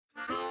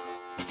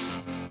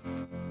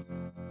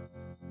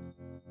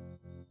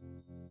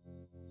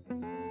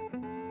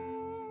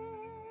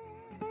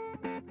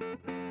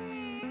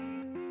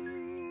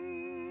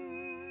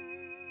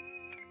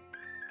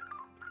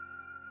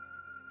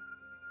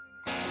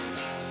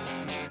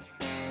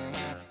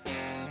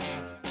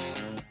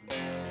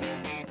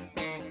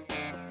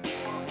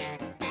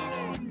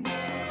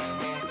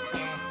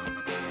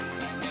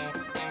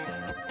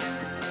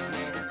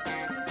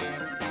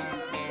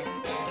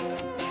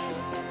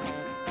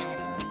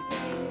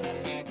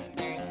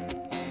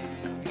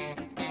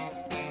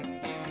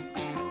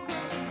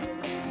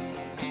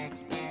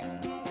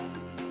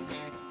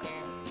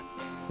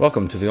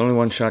Welcome to the Only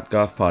One Shot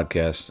Golf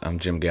Podcast. I'm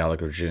Jim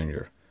Gallagher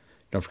Jr.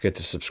 Don't forget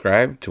to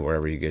subscribe to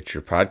wherever you get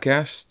your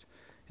podcasts.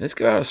 And let's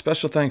give out a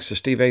special thanks to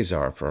Steve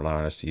Azar for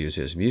allowing us to use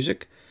his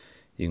music.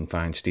 You can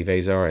find Steve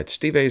Azar at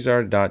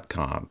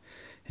steveazar.com.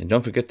 And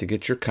don't forget to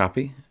get your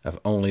copy of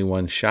Only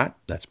One Shot.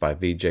 That's by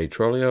VJ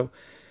Trolio.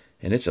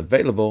 And it's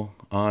available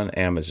on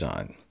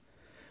Amazon.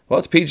 Well,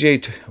 it's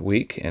PGA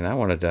week, and I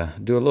wanted to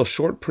do a little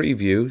short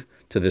preview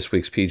to this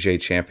week's PGA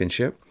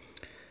Championship.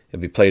 It'll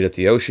be played at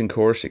the Ocean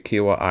Course at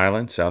Kiawah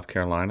Island, South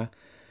Carolina.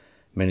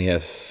 Many of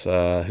us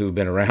who've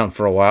been around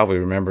for a while, we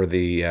remember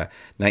the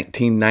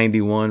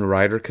 1991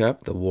 Ryder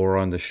Cup, the War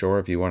on the Shore,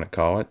 if you want to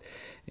call it.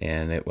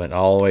 And it went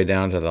all the way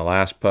down to the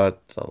last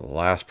putt, the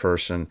last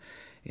person.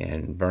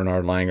 And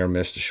Bernhard Langer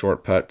missed a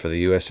short putt for the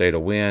USA to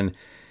win.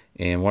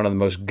 And one of the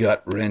most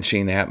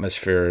gut-wrenching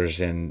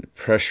atmospheres and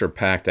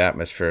pressure-packed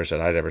atmospheres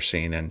that I'd ever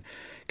seen in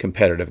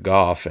competitive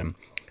golf. And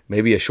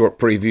maybe a short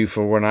preview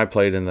for when I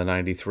played in the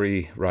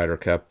 93 Ryder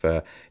Cup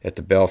at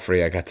the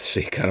Belfry. I got to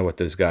see kind of what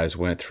those guys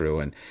went through.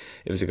 And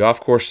it was a golf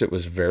course that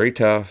was very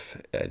tough,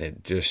 and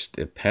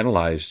it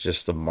penalized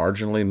just the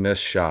marginally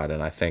missed shot.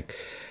 And I think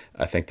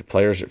the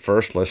players at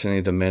first,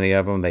 listening to many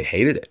of them, they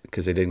hated it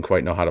because they didn't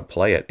quite know how to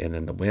play it. And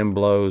then the wind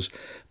blows.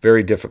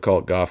 Very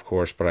difficult golf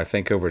course. But I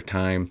think over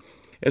time,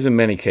 as in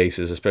many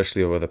cases,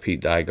 especially over the Pete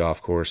Dye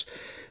golf course,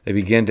 they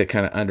begin to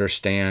kind of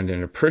understand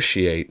and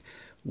appreciate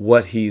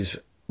what he's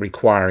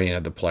requiring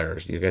of the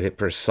players. You got to hit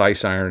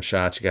precise iron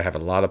shots. You got to have a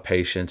lot of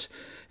patience,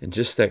 and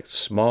just that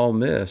small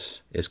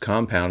miss is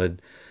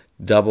compounded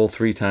double,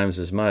 3 times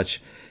as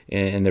much,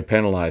 and they're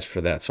penalized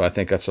for that. So I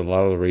think that's a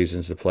lot of the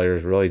reasons the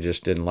players really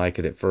just didn't like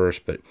it at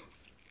first. But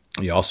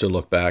you also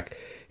look back,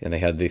 and they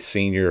had the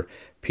senior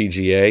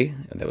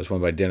PGA, and that was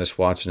won by Dennis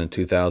Watson in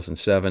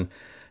 2007.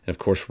 And, of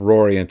course,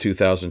 Rory in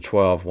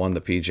 2012 won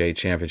the PGA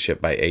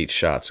Championship by 8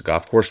 shots. The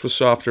golf course was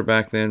softer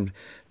back then,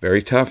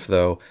 very tough,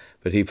 though,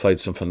 but he played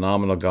some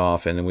phenomenal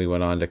golf, and then we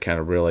went on to kind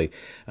of really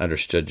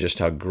understood just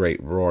how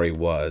great Rory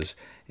was.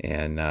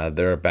 And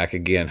they're back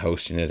again,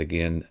 hosting it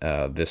again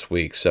this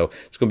week. So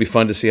it's going to be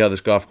fun to see how this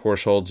golf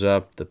course holds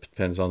up. That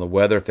depends on the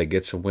weather. If they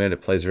get some wind,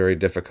 it plays very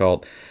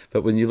difficult.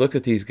 But when you look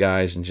at these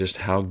guys and just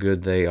how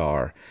good they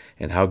are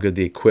and how good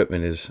the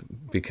equipment has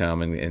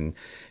become and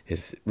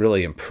has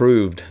really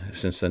improved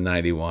since the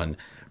 91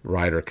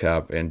 Ryder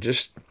Cup, and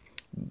just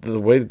the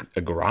way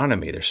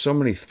agronomy, there's so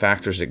many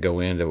factors that go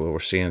into what we're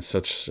seeing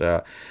such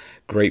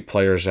great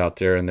players out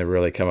there, and they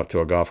really come up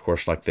to a golf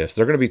course like this.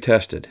 They're going to be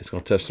tested. It's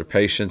going to test their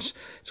patience.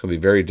 It's going to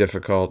be very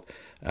difficult,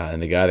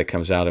 and the guy that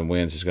comes out and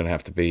wins is going to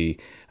have to be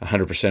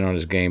 100% on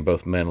his game,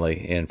 both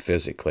mentally and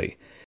physically.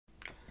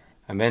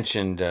 I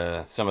mentioned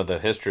some of the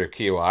history of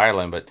Kiawah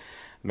Island, but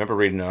I remember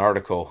reading an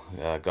article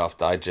Golf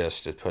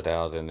Digest had put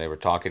out, and they were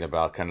talking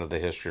about kind of the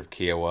history of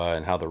Kiawah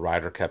and how the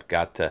Ryder Cup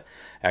got to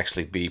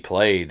actually be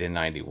played in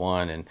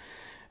 91. And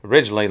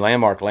originally,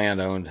 Landmark Land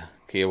owned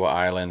Kiawah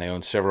Island. They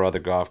owned several other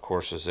golf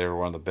courses. They were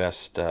one of the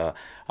best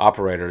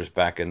operators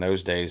back in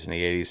those days in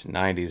the 80s and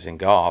 90s in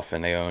golf.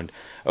 And they owned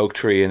Oak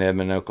Tree in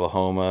Edmond,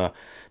 Oklahoma,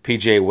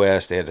 PGA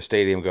West. They had a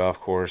stadium golf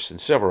course and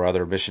several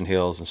other, Mission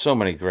Hills, and so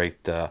many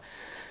great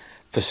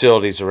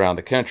facilities around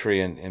the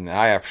country, and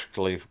I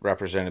actually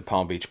represented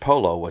Palm Beach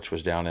Polo, which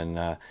was down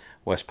in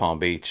West Palm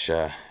Beach,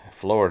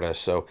 Florida.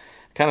 So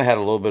kind of had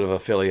a little bit of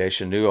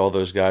affiliation, knew all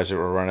those guys that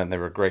were running. They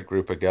were a great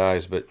group of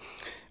guys. But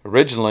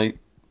originally,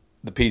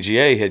 the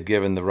PGA had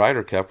given the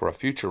Ryder Cup, or a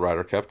future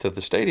Ryder Cup, to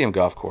the stadium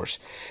golf course.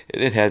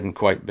 It hadn't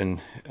quite been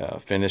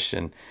finished,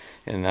 and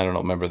I don't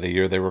remember the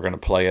year they were going to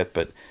play it,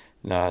 but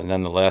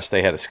nonetheless,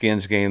 they had a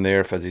skins game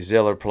there. Fuzzy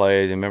Ziller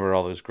played. Remember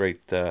all those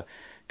great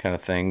kind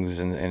of things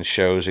and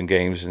shows and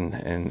games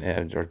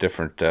and or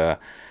different during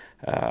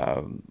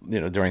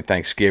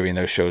Thanksgiving.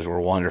 Those shows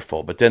were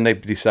wonderful. But then they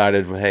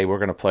decided, hey, we're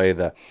going to play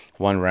the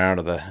one round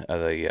of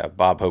the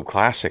Bob Hope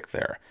Classic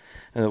there.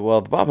 And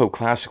well, the Bob Hope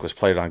Classic was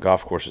played on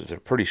golf courses that are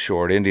pretty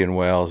short: Indian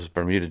Wells,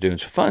 Bermuda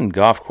Dunes, fun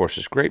golf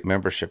courses, great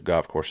membership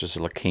golf courses,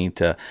 La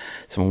Quinta,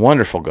 some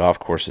wonderful golf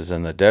courses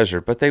in the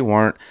desert, but they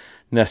weren't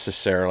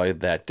necessarily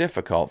that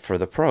difficult for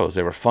the pros.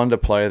 They were fun to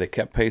play. They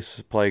kept pace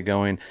of play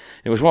going.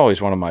 It was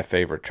always one of my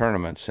favorite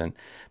tournaments. And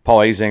Paul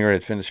Azinger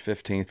had finished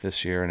 15th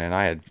this year, and then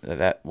I had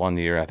that one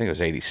year, I think it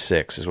was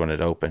 86 is when it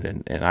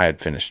opened, and I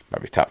had finished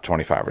probably top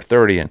 25 or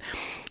 30. And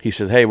he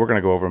said, hey, we're going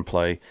to go over and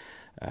play.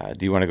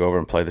 Do you want to go over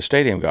and play the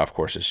stadium golf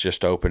course? It's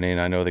just opening.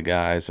 I know the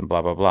guys and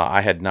blah, blah, blah.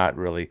 I had not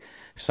really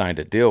signed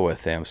a deal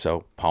with them,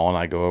 so Paul and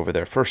I go over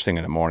there first thing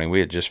in the morning. We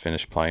had just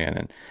finished playing,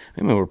 and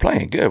I mean, we were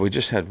playing good. We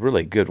just had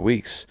really good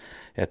weeks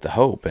at the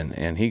Hope,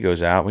 and he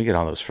goes out, and we get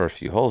on those first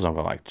few holes. I'm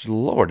going like,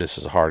 Lord, this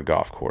is a hard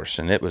golf course,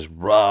 and it was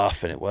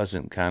rough, and it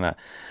wasn't kind of,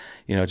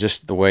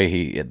 just the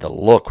way the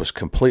look was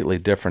completely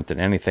different than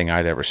anything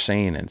I'd ever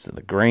seen, and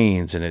the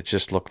greens, and it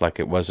just looked like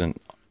it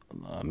wasn't,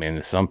 I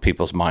mean, some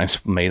people's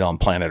minds made on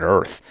planet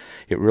Earth.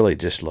 It really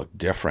just looked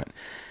different.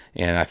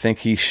 And I think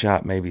he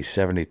shot maybe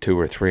 72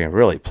 or 3 and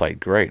really played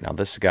great. Now,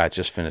 this guy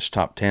just finished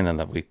top 10 in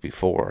the week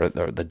before,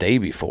 or the day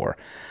before.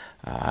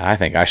 I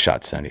think I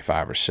shot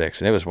 75 or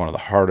 6, and it was one of the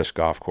hardest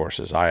golf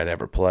courses I had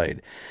ever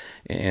played.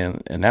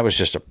 And that was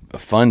just a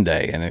fun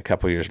day. And a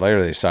couple of years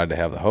later, they decided to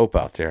have the Hope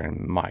out there.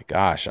 And my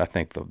gosh, I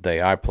think the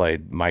day I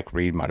played, Mike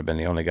Reed might have been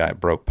the only guy that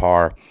broke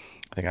par.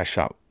 I think I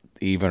shot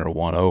even or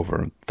one over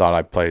and thought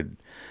I played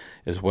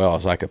as well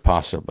as I could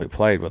possibly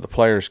play. But the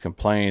players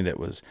complained it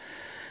was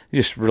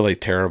just really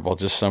terrible,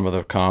 just some of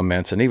the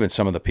comments, and even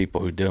some of the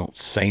people who don't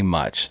say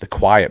much, the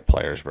quiet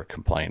players were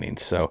complaining.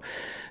 So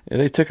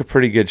they took a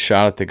pretty good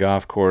shot at the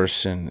golf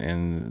course,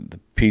 and the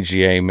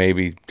PGA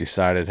maybe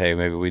decided, hey,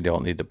 maybe we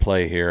don't need to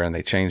play here, and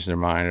they changed their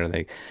mind, or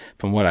they,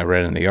 from what I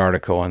read in the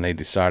article, and they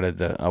decided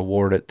to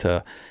award it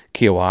to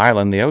Kiawah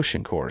Island, the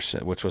Ocean Course,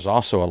 which was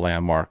also a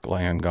landmark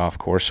land golf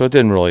course. So it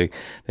didn't really,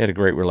 they had a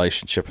great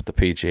relationship with the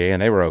PGA,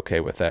 and they were okay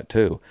with that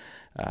too.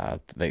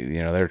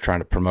 They were trying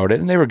to promote it,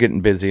 and they were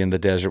getting busy in the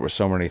desert with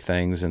so many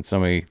things and so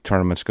many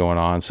tournaments going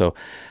on. So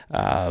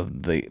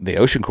the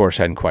Ocean Course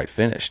hadn't quite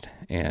finished,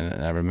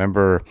 and I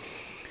remember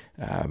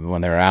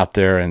when they were out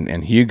there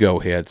and Hugo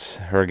hits,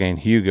 Hurricane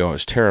Hugo,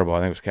 was terrible. I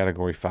think it was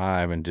Category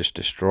 5 and just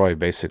destroyed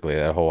basically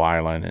that whole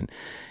island.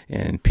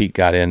 And Pete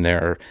got in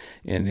there,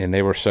 and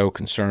they were so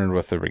concerned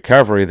with the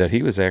recovery that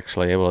he was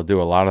actually able to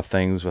do a lot of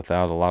things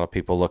without a lot of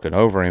people looking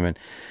over him. And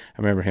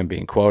I remember him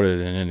being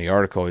quoted, and in the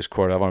article he's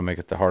quoted, I want to make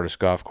it the hardest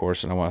golf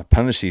course, and I want to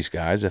punish these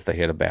guys if they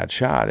hit a bad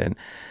shot. And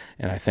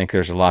I think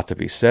there's a lot to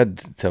be said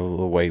to the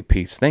way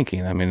Pete's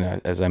thinking. I mean,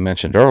 as I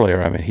mentioned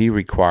earlier, I mean, he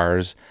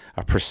requires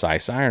a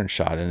precise iron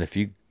shot. And if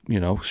you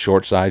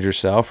short side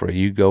yourself, or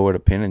you go at a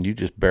pin and you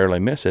just barely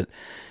miss it,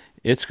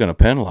 it's going to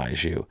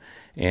penalize you.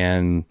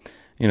 And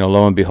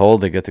lo and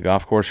behold, they get the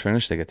golf course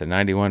finished. They get the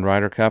 91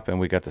 Ryder Cup, and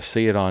we got to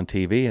see it on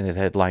TV, and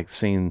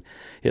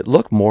it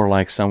looked more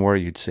like somewhere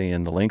you'd see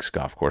in the links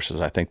golf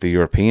courses. I think the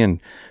European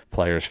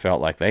players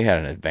felt like they had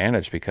an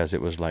advantage because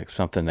it was like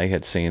something they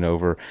had seen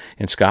over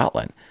in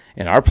Scotland.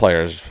 And our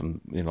players,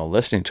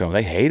 listening to them,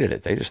 they hated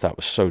it. They just thought it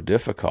was so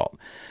difficult.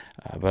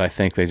 But I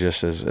think they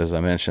just, as I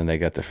mentioned, they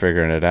got to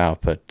figuring it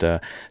out. But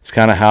it's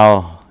kind of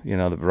how,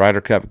 the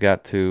Ryder Cup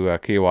got to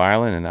Kiawah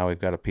Island, and now we've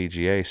got a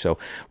PGA. So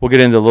we'll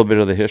get into a little bit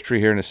of the history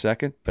here in a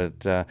second. But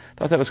thought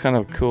that was kind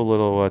of a cool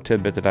little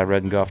tidbit that I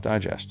read in Golf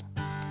Digest.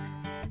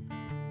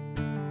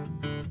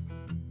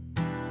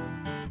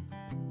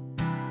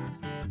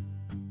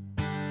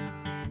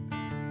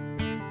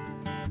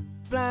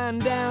 Flying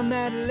down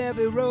that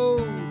levee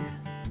road,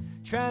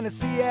 trying to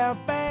see how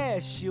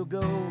fast she'll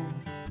go.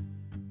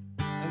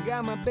 I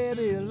got my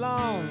baby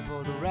along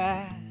for the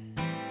ride.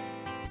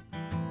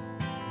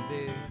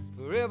 This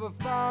forever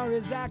far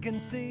as I can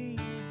see,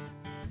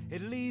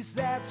 at least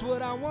that's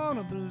what I want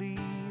to believe,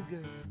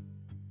 girl,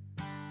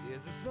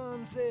 as the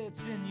sun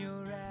sets in your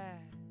eye.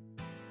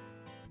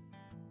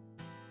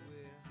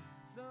 Well,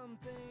 some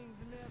things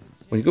never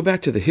change. When you go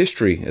back to the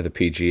history of the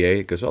PGA,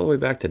 it goes all the way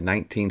back to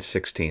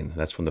 1916.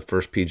 That's when the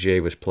first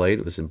PGA was played.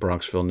 It was in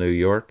Bronxville, New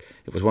York.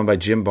 It was won by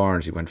Jim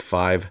Barnes. He won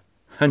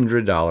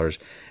 $500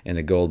 and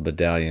a gold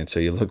medallion. So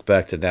you look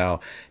back to now,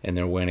 and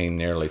they're winning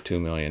nearly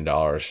 $2 million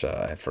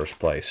at first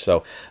place.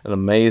 So an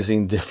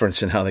amazing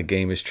difference in how the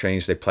game has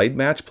changed. They played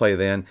match play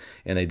then,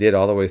 and they did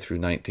all the way through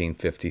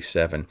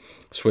 1957.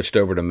 Switched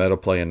over to medal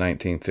play in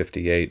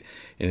 1958,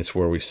 and it's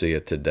where we see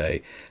it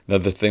today.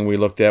 Another thing we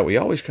looked at, we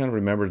always kind of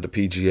remembered the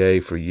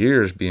PGA for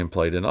years being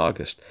played in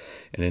August.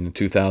 And in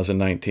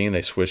 2019,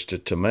 they switched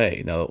it to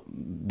May. Now,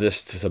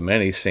 this to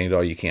many seemed,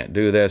 you can't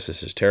do this.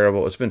 This is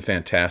terrible. It's been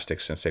fantastic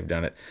since they've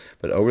done it.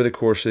 But over the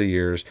course of the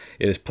years,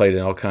 it is played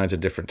in all kinds of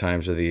different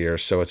times of the year.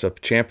 So it's a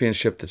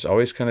championship that's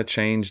always kind of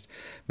changed.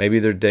 Maybe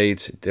their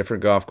dates,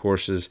 different golf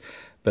courses.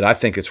 But I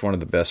think it's one of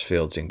the best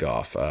fields in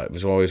golf. It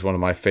was always one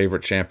of my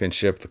favorite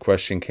championships. The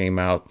question came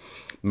out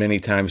many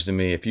times to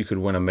me, if you could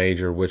win a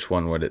major, which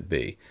one would it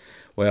be?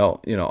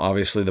 Well,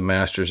 obviously the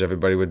Masters,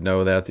 everybody would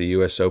know that, the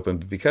U.S. Open.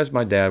 But because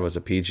my dad was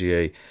a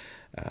PGA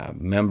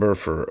member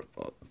for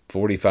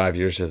 45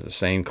 years at the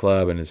same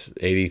club and is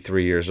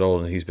 83 years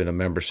old, and he's been a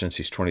member since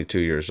he's 22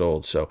 years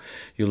old. So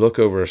you look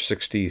over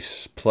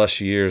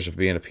 60-plus years of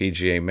being a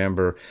PGA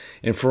member,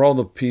 and for all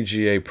the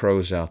PGA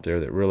pros out there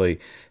that really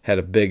had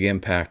a big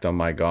impact on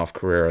my golf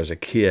career as a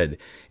kid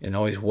and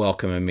always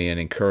welcoming me and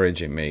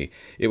encouraging me,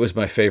 it was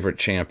my favorite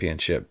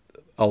championship.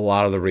 A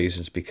lot of the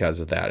reasons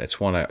because of that. It's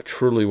one I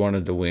truly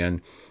wanted to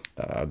win.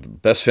 The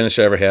best finish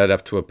I ever had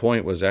up to a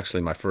point was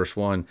actually my first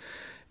one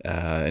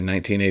in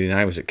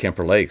 1989 was at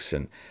Kemper Lakes,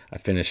 and I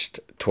finished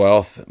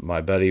 12th. My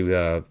buddy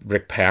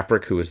Rick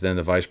Paprick, who was then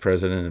the vice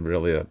president and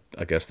really,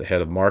 I guess, the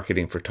head of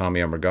marketing for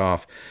Tommy Emmer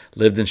Golf,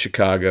 lived in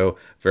Chicago,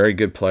 very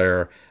good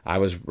player. I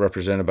was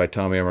represented by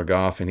Tommy Emmer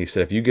Golf, and he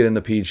said, if you get in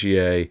the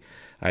PGA,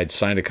 I had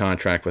signed a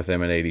contract with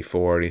them in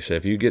 '84, and he said,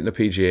 if you get in the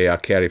PGA, I'll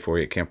caddy for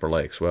you at Kemper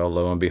Lakes. Well,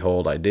 lo and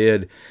behold, I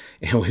did,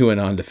 and we went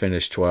on to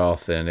finish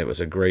 12th, and it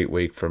was a great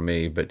week for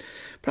me. But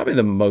probably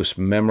the most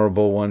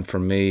memorable one for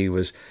me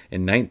was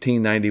in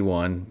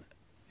 1991.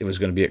 It was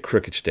going to be at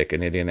Crooked Stick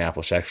in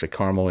Indianapolis, actually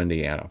Carmel,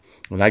 Indiana.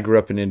 When I grew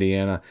up in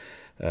Indiana,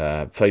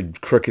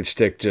 played Crooked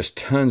Stick just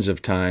tons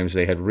of times.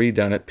 They had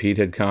redone it. Pete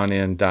had gone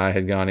in, Di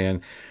had gone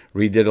in,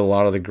 redid a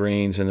lot of the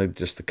greens, and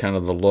just the kind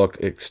of the look,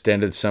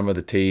 extended some of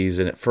the tees.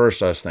 And at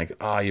first I was thinking,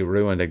 you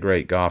ruined a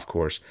great golf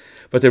course.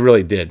 But they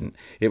really didn't.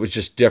 It was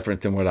just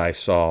different than what I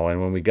saw.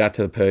 And when we got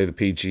to play the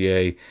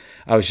PGA,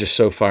 I was just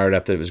so fired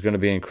up that it was going to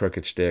be in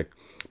Crooked Stick.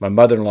 My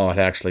mother-in-law had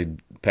actually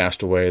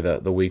passed away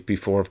the week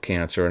before of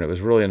cancer, and it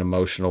was really an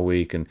emotional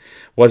week, and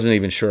wasn't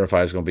even sure if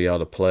I was going to be able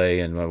to play.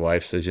 And my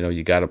wife says,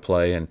 you got to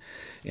play,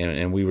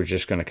 and we were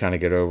just going to kind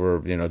of get over,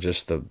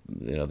 just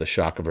the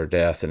shock of her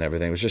death and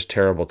everything. It was just a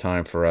terrible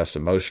time for us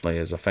emotionally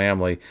as a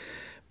family.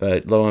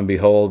 But lo and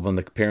behold, when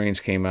the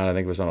pairings came out, I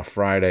think it was on a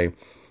Friday,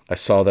 I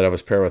saw that I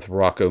was paired with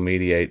Rocco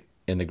Mediate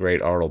in the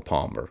great Arnold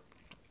Palmer.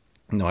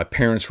 My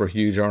parents were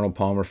huge Arnold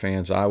Palmer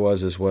fans. I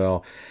was as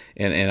well.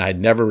 And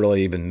I'd never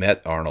really even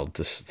met Arnold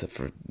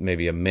for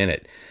maybe a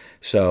minute.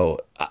 So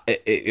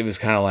it was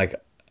kind of like,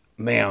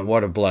 man,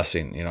 what a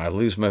blessing. I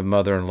lose my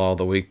mother-in-law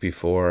the week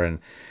before, and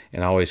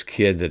I always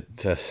kid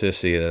to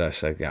Sissy that I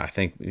said, I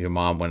think your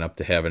mom went up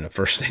to heaven. The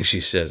first thing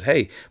she says,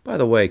 hey, by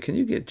the way, can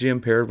you get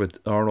Jim paired with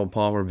Arnold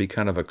Palmer? It'd be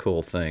kind of a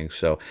cool thing.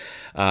 So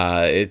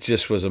it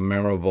just was a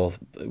memorable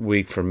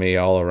week for me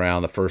all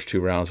around. The first 2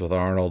 rounds with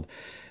Arnold,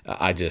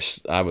 I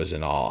was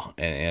in awe,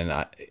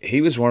 and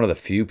he was one of the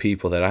few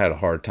people that I had a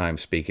hard time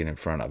speaking in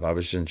front of. I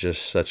was in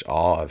just such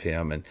awe of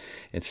him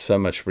and so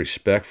much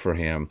respect for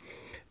him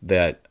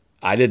that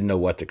I didn't know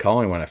what to call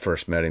him when I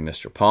first met him.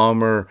 Mr.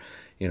 Palmer,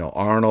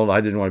 Arnold.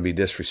 I didn't want to be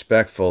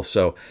disrespectful,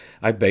 so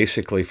I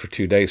basically for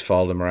 2 days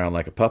followed him around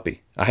like a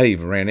puppy. I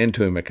even ran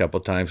into him a couple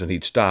of times and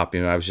he'd stop.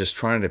 I was just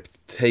trying to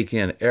take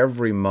in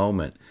every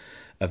moment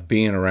of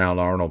being around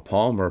Arnold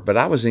Palmer, but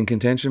I was in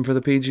contention for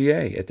the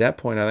PGA. At that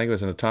point, I think it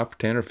was in the top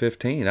 10 or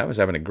 15. I was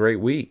having a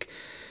great week.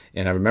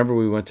 And I remember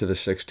we went to the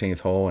 16th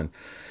hole, and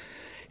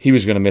he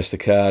was going to miss the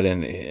cut,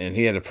 and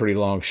he had a pretty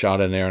long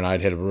shot in there, and I'd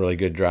had a really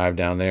good drive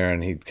down there,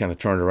 and he kind of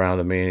turned around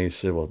to me, and he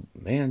said, well,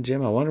 man,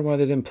 Jim, I wonder why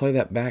they didn't play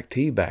that back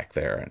tee back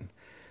there. And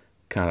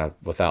kind of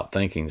without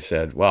thinking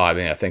said, well,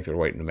 I think they're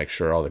waiting to make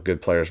sure all the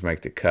good players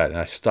make the cut. And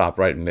I stopped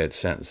right in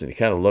mid-sentence, and he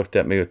kind of looked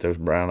at me with those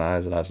brown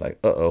eyes, and I was like,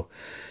 uh-oh.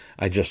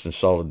 I just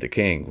insulted the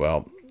king.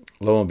 Well,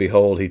 lo and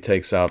behold, he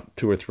takes out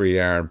 2 or 3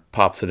 iron,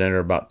 pops it in there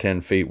about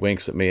 10 feet,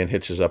 winks at me, and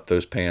hitches up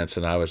those pants.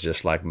 And I was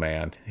just like,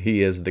 man,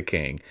 he is the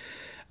king.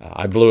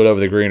 I blew it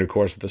over the green, of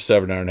course, with the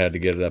 7 iron, had to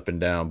get it up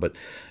and down. But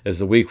as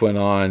the week went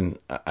on,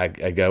 I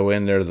go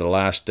in there the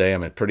last day.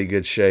 I'm in pretty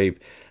good shape,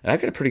 and I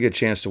got a pretty good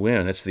chance to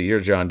win. It's the year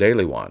John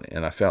Daly won,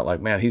 and I felt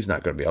like, man, he's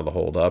not going to be able to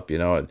hold up,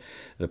 and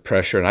the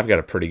pressure. And I've got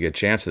a pretty good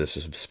chance of this,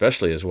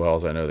 especially as well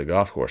as I know the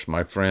golf course.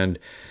 My friend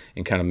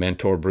and kind of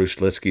mentor Bruce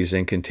Litsky's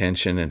in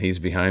contention, and he's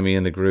behind me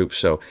in the group.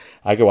 So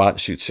I go out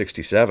and shoot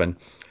 67,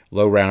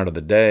 low round of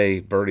the day,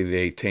 birdie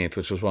the 18th,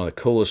 which was one of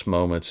the coolest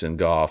moments in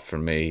golf for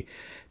me.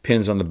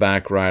 Pins on the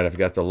back right. I've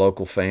got the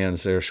local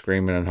fans there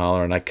screaming and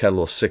hollering. I cut a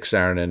little 6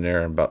 iron in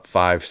there about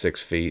 5-6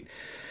 feet.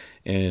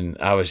 And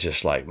I was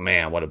just like,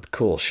 man, what a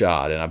cool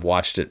shot. And I've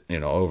watched it,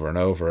 over and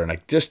over. And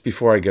just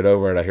before I get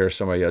over it, I hear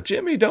somebody yell,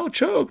 Jimmy, don't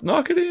choke,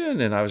 knock it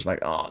in. And I was like,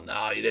 oh,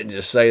 no, you didn't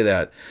just say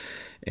that.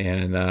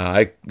 And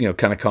I,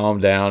 kind of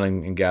calmed down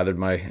and gathered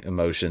my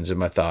emotions and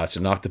my thoughts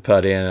and knocked the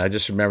putt in. And I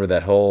just remember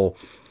that whole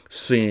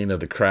scene of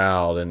the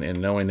crowd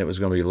and knowing it was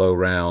going to be low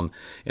round.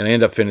 And I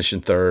ended up finishing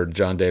third.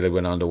 John Daly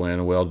went on to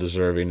win, well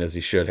deserving, as he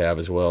should have,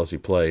 as well as he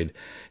played.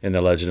 And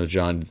the legend of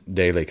John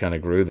Daly kind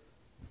of grew.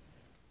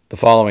 The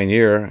following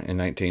year, in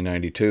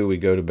 1992, we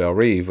go to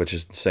Bellerive, which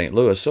is in St.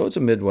 Louis. So it's a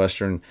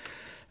Midwestern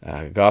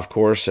golf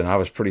course, and I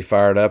was pretty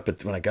fired up.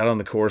 But when I got on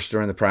the course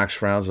during the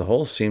practice rounds, the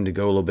holes seemed to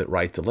go a little bit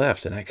right to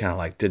left, and I kind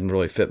of didn't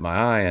really fit my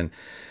eye. And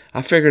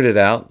I figured it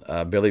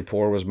out. Billy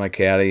Poore was my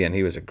caddy, and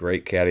he was a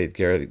great caddy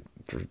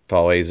for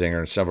Paul Azinger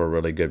and several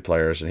really good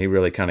players, and he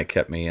really kind of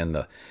kept me in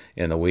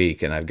the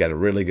week. And I've got a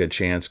really good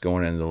chance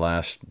going into the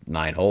last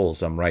 9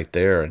 holes. I'm right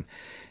there,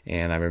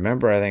 and I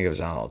remember I think it was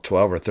 12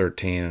 or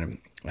 13, and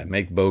I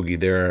make bogey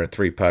there, a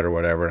 3-putt or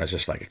whatever, and I was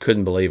just I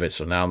couldn't believe it.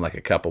 So now I'm a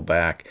couple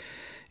back,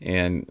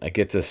 and I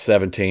get to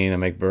 17, I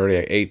make birdie.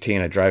 At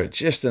 18, I drive it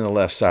just in the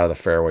left side of the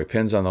fairway,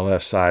 pins on the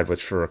left side,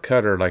 which for a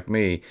cutter like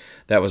me,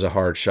 that was a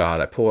hard shot.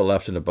 I pull it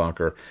left in the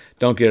bunker,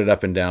 don't get it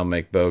up and down,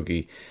 make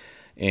bogey,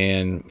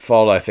 and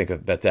fall, I think,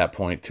 at that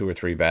point 2 or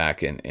 3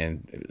 back.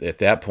 And at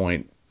that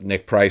point,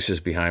 Nick Price is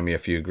behind me a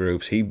few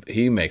groups.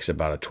 He makes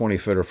about a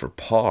 20-footer for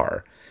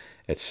par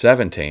at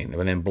 17,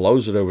 and then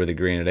blows it over the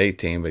green at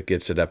 18, but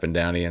gets it up and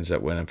down. He ends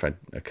up winning for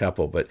a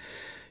couple. But,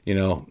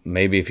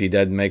 maybe if he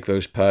doesn't make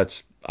those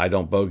putts, I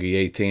don't bogey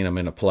 18, I'm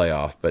in a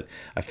playoff. But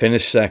I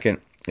finished second.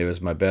 It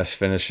was my best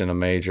finish in a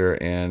major,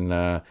 and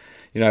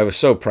I was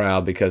so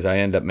proud because I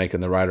ended up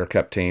making the Ryder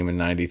Cup team in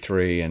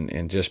 93,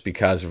 and just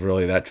because of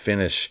really that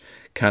finish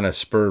kind of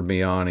spurred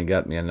me on and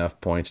got me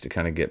enough points to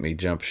kind of get me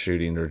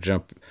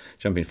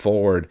jumping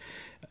forward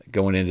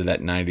going into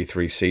that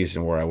 93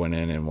 season where I went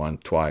in and won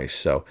twice.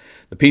 So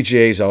the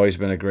PGA has always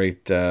been a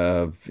great,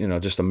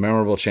 just a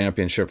memorable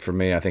championship for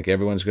me. I think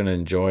everyone's going to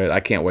enjoy it. I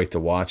can't wait to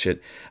watch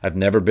it. I've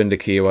never been to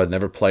Kiawah. I've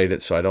never played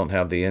it, so I don't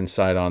have the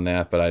insight on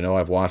that, but I know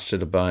I've watched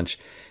it a bunch,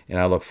 and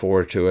I look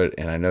forward to it,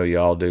 and I know you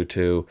all do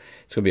too.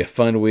 It's going to be a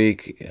fun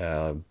week.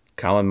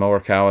 Colin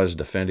Morikawa is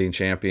defending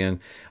champion.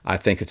 I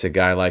think it's a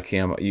guy like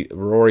him.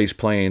 Rory's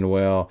playing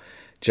well.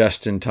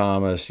 Justin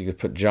Thomas, you could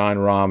put Jon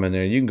Rahm in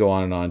there. You can go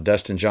on and on.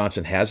 Dustin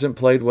Johnson hasn't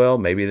played well.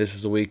 Maybe this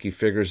is the week he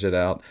figures it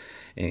out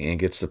and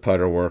gets the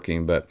putter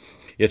working. But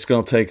it's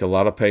going to take a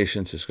lot of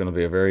patience. It's going to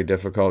be a very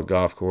difficult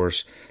golf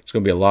course. It's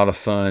going to be a lot of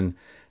fun.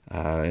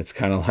 It's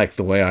kind of like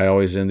the way I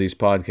always end these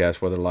podcasts,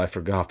 whether life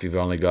or golf, you've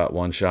only got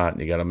one shot and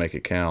you got to make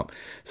it count.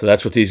 So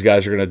that's what these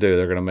guys are going to do.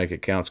 They're going to make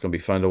it count. It's going to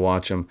be fun to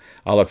watch them.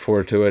 I look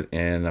forward to it,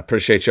 and I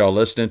appreciate y'all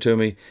listening to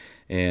me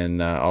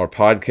and our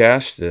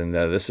podcast. And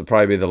this will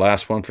probably be the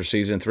last one for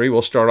Season 3.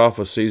 We'll start off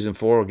with Season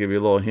 4. I'll give you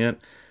a little hint.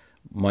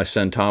 My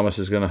son Thomas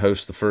is going to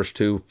host the first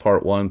 2,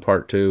 part 1,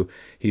 part 2.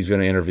 He's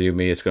going to interview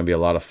me. It's going to be a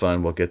lot of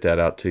fun. We'll get that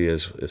out to you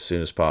as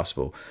soon as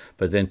possible.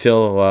 But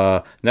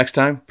until next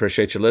time,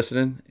 appreciate you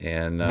listening,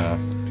 and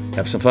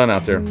have some fun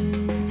out there.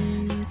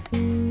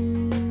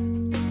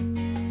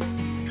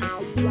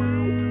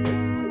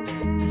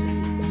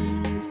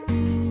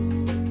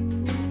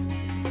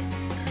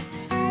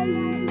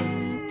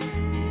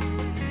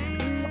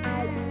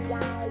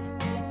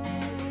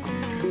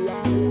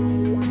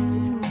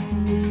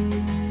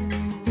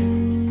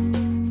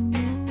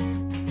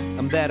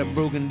 That a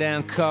broken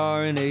down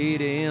car in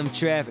 8 a.m.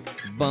 traffic,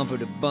 bumper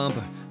to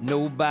bumper,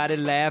 nobody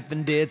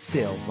laughing, dead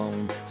cell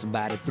phone.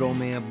 Somebody throw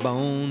me a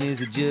bone,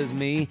 is it just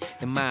me?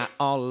 Am I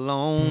all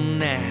alone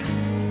now?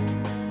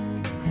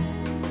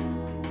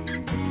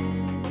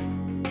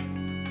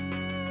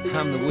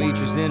 I'm the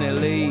waitress in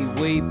L.A.,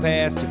 way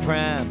past her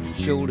prime,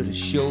 shoulder to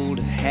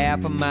shoulder,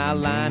 half a mile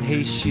line.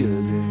 Hey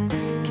sugar,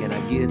 can I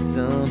get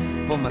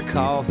some for my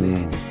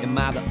coffee? Am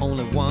I the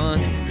only one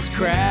that's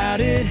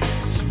crowded,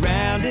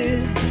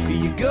 surrounded?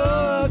 Here you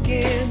go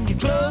again, you're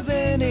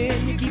closing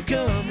in, you keep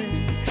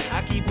coming,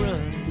 I keep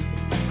running.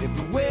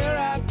 Everywhere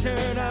I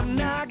turn, I'm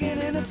knocking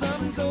into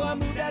something, so I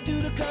moved out to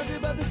the country,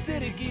 but the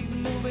city keeps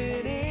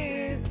moving in.